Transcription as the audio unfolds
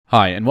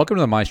Hi, and welcome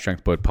to the My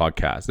Strength Boat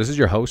podcast. This is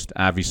your host,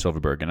 Avi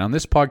Silverberg, and on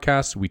this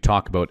podcast, we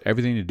talk about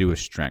everything to do with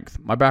strength.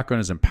 My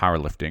background is in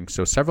powerlifting,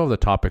 so several of the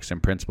topics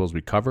and principles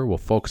we cover will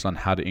focus on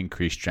how to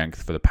increase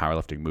strength for the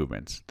powerlifting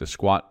movements, the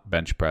squat,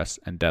 bench press,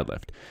 and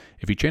deadlift.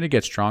 If you train to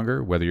get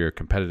stronger, whether you're a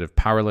competitive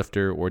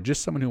powerlifter or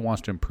just someone who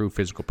wants to improve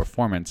physical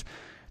performance,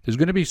 there's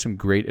going to be some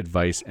great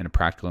advice and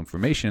practical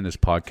information in this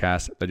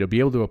podcast that you'll be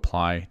able to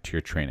apply to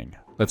your training.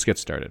 Let's get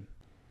started.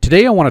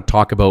 Today, I want to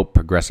talk about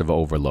progressive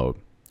overload.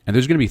 And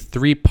there's going to be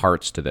three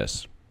parts to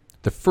this.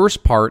 The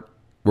first part,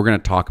 we're going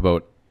to talk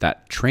about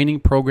that training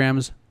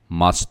programs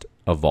must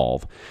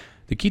evolve.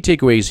 The key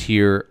takeaways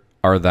here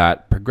are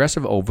that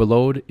progressive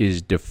overload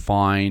is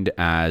defined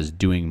as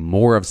doing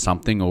more of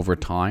something over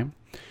time,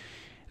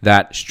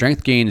 that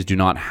strength gains do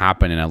not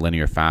happen in a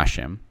linear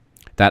fashion,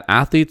 that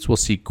athletes will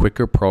see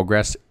quicker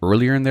progress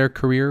earlier in their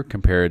career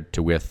compared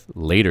to with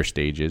later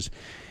stages,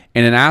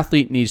 and an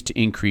athlete needs to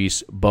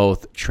increase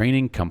both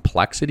training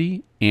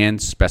complexity and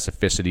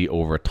specificity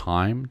over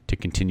time to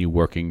continue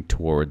working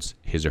towards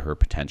his or her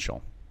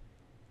potential.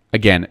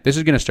 Again, this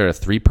is going to start a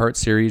three-part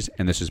series,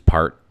 and this is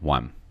part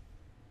one.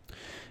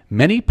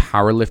 Many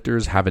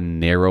powerlifters have a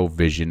narrow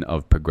vision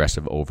of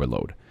progressive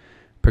overload.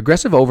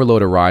 Progressive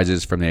overload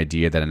arises from the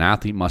idea that an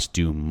athlete must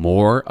do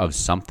more of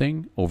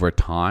something over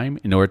time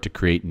in order to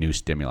create new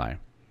stimuli,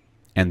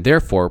 and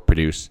therefore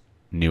produce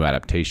new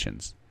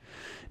adaptations.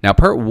 Now,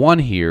 part one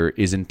here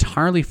is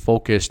entirely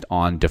focused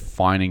on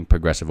defining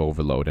progressive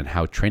overload and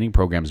how training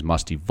programs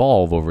must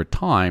evolve over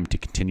time to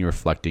continue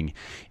reflecting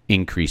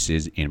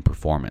increases in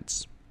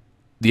performance.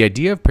 The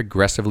idea of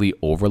progressively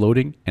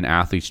overloading an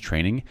athlete's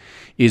training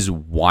is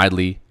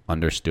widely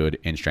understood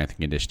in strength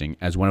and conditioning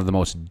as one of the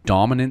most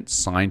dominant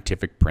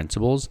scientific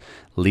principles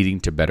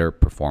leading to better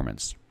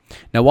performance.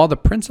 Now, while the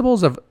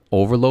principles of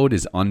overload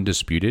is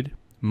undisputed,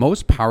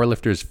 most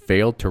powerlifters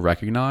fail to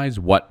recognize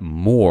what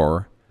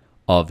more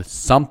of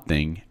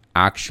something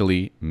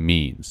actually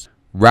means.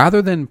 Rather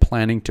than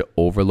planning to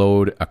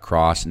overload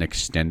across an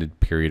extended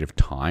period of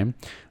time,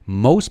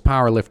 most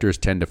powerlifters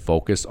tend to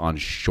focus on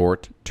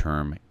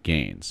short-term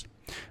gains.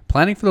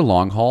 Planning for the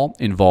long haul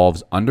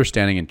involves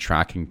understanding and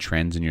tracking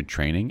trends in your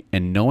training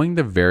and knowing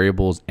the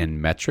variables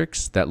and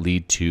metrics that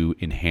lead to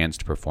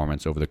enhanced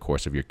performance over the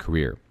course of your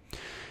career.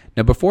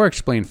 Now, before I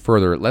explain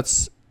further,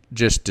 let's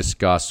just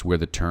discuss where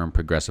the term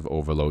progressive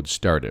overload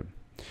started.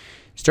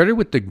 Started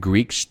with the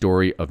Greek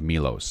story of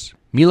Milos.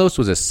 Milos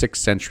was a 6th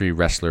century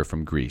wrestler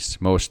from Greece.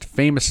 Most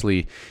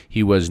famously,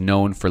 he was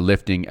known for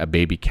lifting a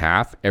baby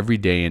calf every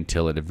day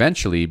until it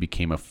eventually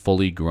became a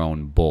fully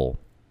grown bull.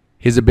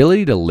 His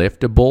ability to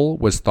lift a bull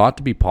was thought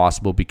to be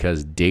possible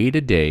because day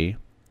to day,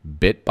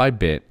 bit by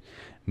bit,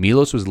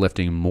 Milos was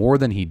lifting more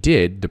than he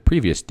did the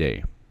previous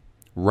day.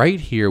 Right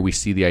here, we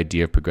see the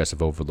idea of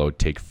progressive overload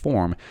take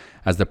form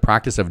as the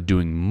practice of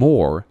doing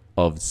more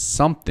of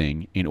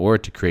something in order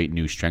to create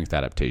new strength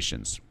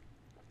adaptations.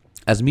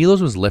 As Milos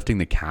was lifting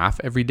the calf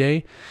every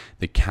day,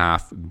 the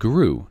calf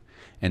grew,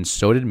 and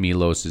so did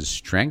Milos'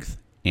 strength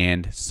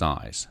and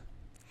size.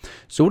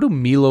 So what do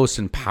Milos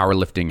and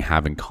powerlifting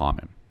have in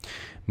common?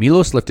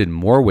 Milos lifted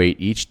more weight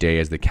each day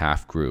as the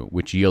calf grew,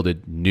 which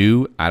yielded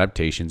new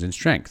adaptations in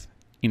strength.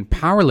 In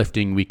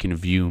powerlifting, we can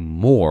view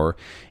more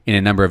in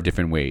a number of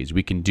different ways.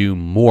 We can do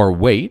more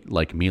weight,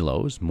 like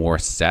Milos, more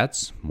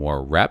sets,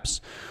 more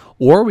reps,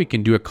 or we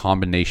can do a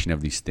combination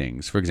of these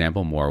things. For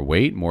example, more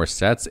weight, more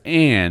sets,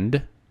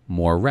 and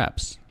more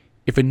reps.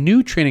 If a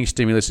new training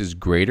stimulus is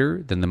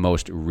greater than the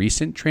most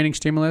recent training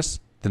stimulus,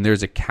 then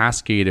there's a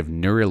cascade of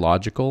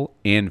neurological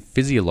and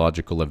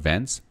physiological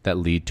events that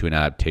lead to an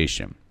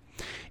adaptation.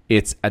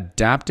 It's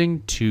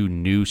adapting to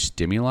new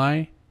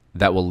stimuli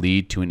that will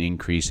lead to an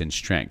increase in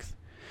strength.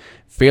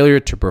 Failure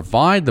to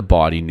provide the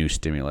body new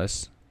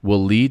stimulus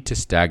will lead to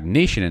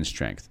stagnation in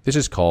strength. This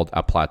is called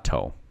a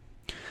plateau.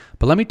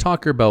 But let me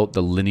talk about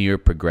the linear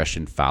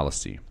progression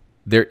fallacy.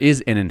 There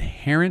is an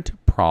inherent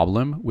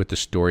problem with the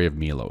story of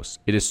Milos.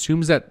 It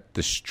assumes that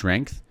the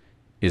strength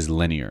is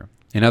linear.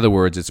 In other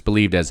words, it's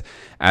believed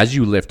as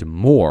you lift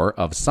more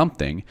of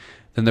something,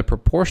 then the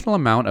proportional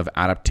amount of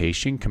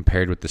adaptation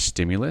compared with the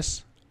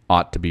stimulus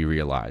ought to be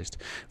realized.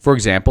 For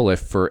example,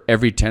 if for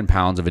every 10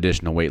 pounds of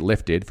additional weight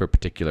lifted for a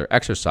particular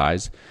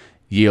exercise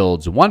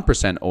yields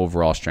 1%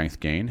 overall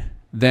strength gain,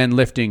 then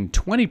lifting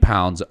 20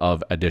 pounds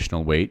of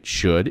additional weight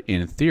should,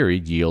 in theory,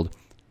 yield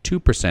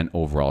 2%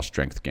 overall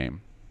strength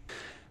gain.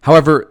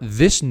 However,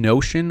 this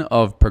notion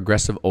of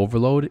progressive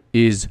overload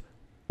is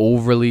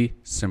overly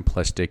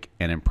simplistic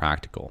and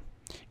impractical.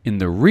 In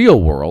the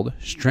real world,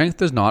 strength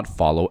does not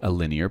follow a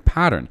linear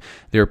pattern.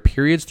 There are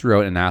periods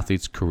throughout an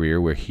athlete's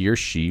career where he or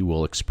she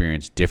will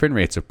experience different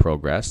rates of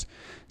progress,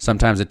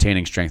 sometimes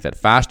attaining strength at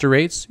faster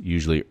rates,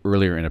 usually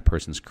earlier in a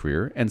person's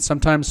career, and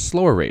sometimes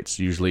slower rates,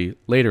 usually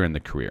later in the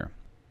career.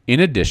 In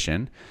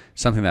addition,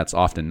 something that's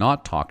often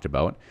not talked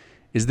about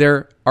is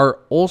there are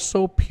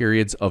also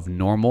periods of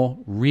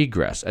normal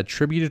regress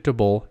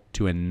attributable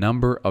to a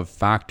number of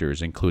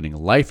factors, including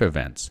life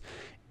events,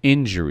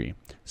 injury,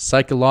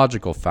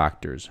 psychological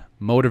factors,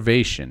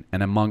 motivation,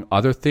 and among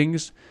other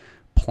things,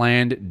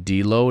 planned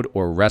deload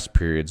or rest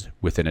periods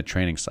within a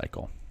training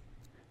cycle.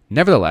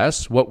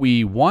 Nevertheless, what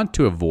we want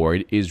to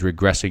avoid is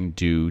regressing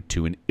due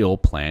to an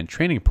ill-planned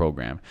training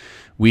program.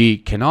 We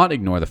cannot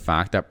ignore the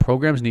fact that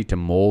programs need to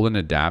mold and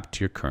adapt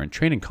to your current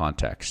training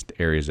context,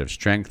 areas of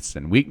strengths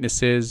and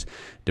weaknesses,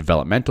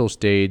 developmental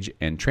stage,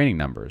 and training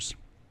numbers.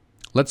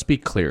 Let's be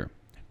clear.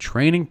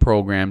 Training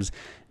programs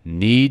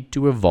need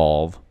to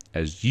evolve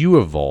as you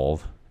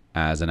evolve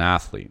as an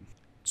athlete.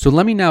 So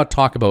let me now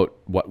talk about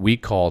what we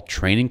call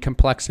training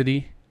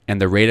complexity and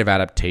the rate of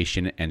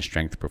adaptation and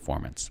strength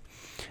performance.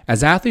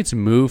 As athletes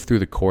move through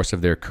the course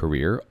of their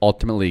career,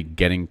 ultimately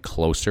getting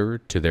closer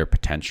to their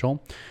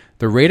potential,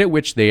 the rate at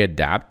which they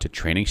adapt to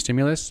training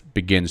stimulus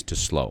begins to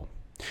slow.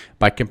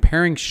 By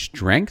comparing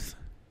strength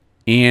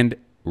and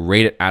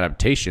rate of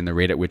adaptation, the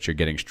rate at which you're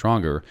getting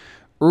stronger,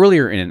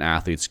 earlier in an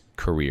athlete's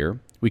career,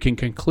 we can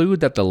conclude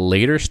that the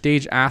later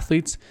stage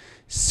athletes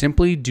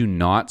simply do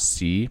not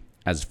see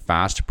as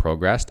fast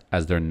progress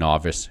as their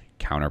novice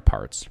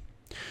counterparts.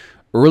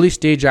 Early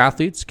stage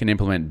athletes can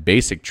implement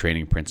basic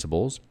training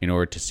principles in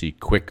order to see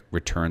quick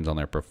returns on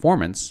their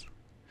performance.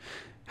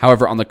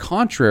 However, on the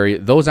contrary,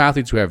 those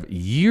athletes who have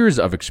years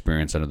of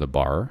experience under the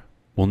bar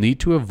will need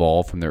to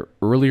evolve from their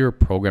earlier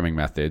programming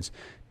methods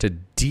to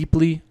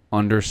deeply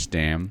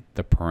understand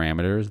the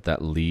parameters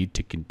that lead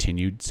to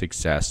continued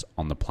success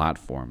on the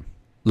platform.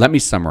 Let me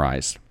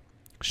summarize.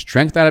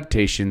 Strength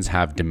adaptations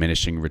have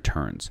diminishing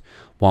returns.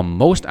 While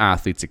most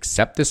athletes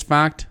accept this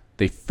fact,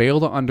 they fail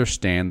to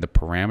understand the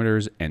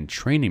parameters and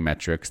training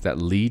metrics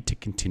that lead to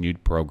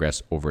continued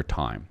progress over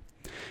time.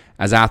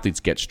 As athletes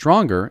get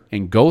stronger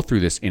and go through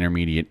this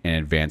intermediate and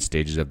advanced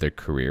stages of their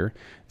career,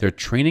 their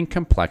training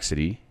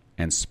complexity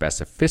and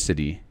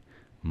specificity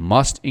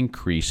must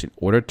increase in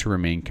order to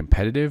remain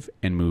competitive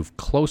and move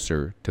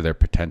closer to their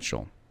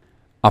potential.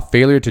 A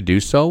failure to do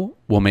so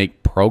will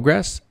make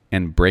progress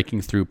and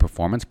breaking through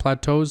performance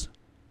plateaus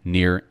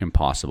near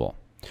impossible.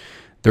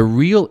 The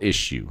real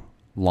issue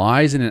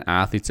lies in an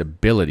athlete's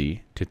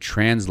ability to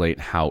translate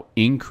how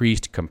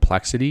increased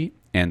complexity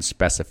and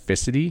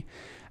specificity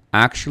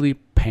actually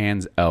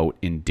pans out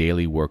in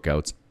daily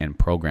workouts and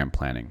program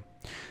planning.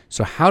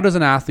 So how does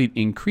an athlete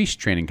increase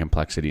training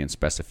complexity and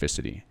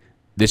specificity?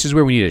 This is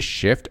where we need to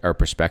shift our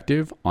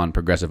perspective on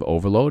progressive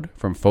overload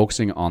from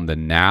focusing on the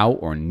now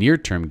or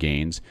near-term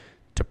gains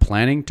to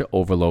planning to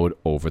overload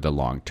over the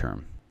long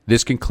term.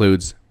 This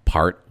concludes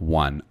part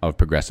 1 of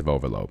progressive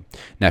overload.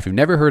 Now, if you've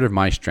never heard of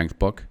my strength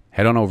book,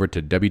 head on over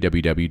to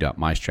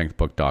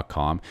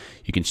www.mystrengthbook.com.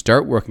 You can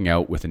start working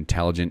out with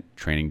intelligent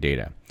training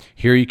data.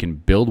 Here you can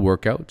build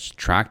workouts,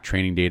 track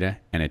training data,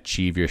 and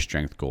achieve your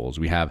strength goals.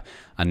 We have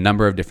a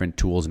number of different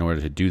tools in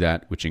order to do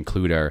that, which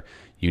include our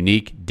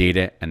unique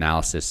data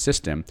analysis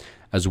system,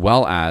 as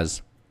well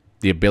as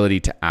the ability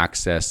to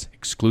access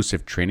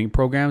exclusive training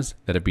programs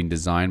that have been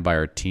designed by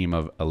our team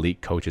of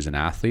elite coaches and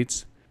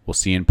athletes. We'll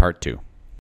see you in part 2.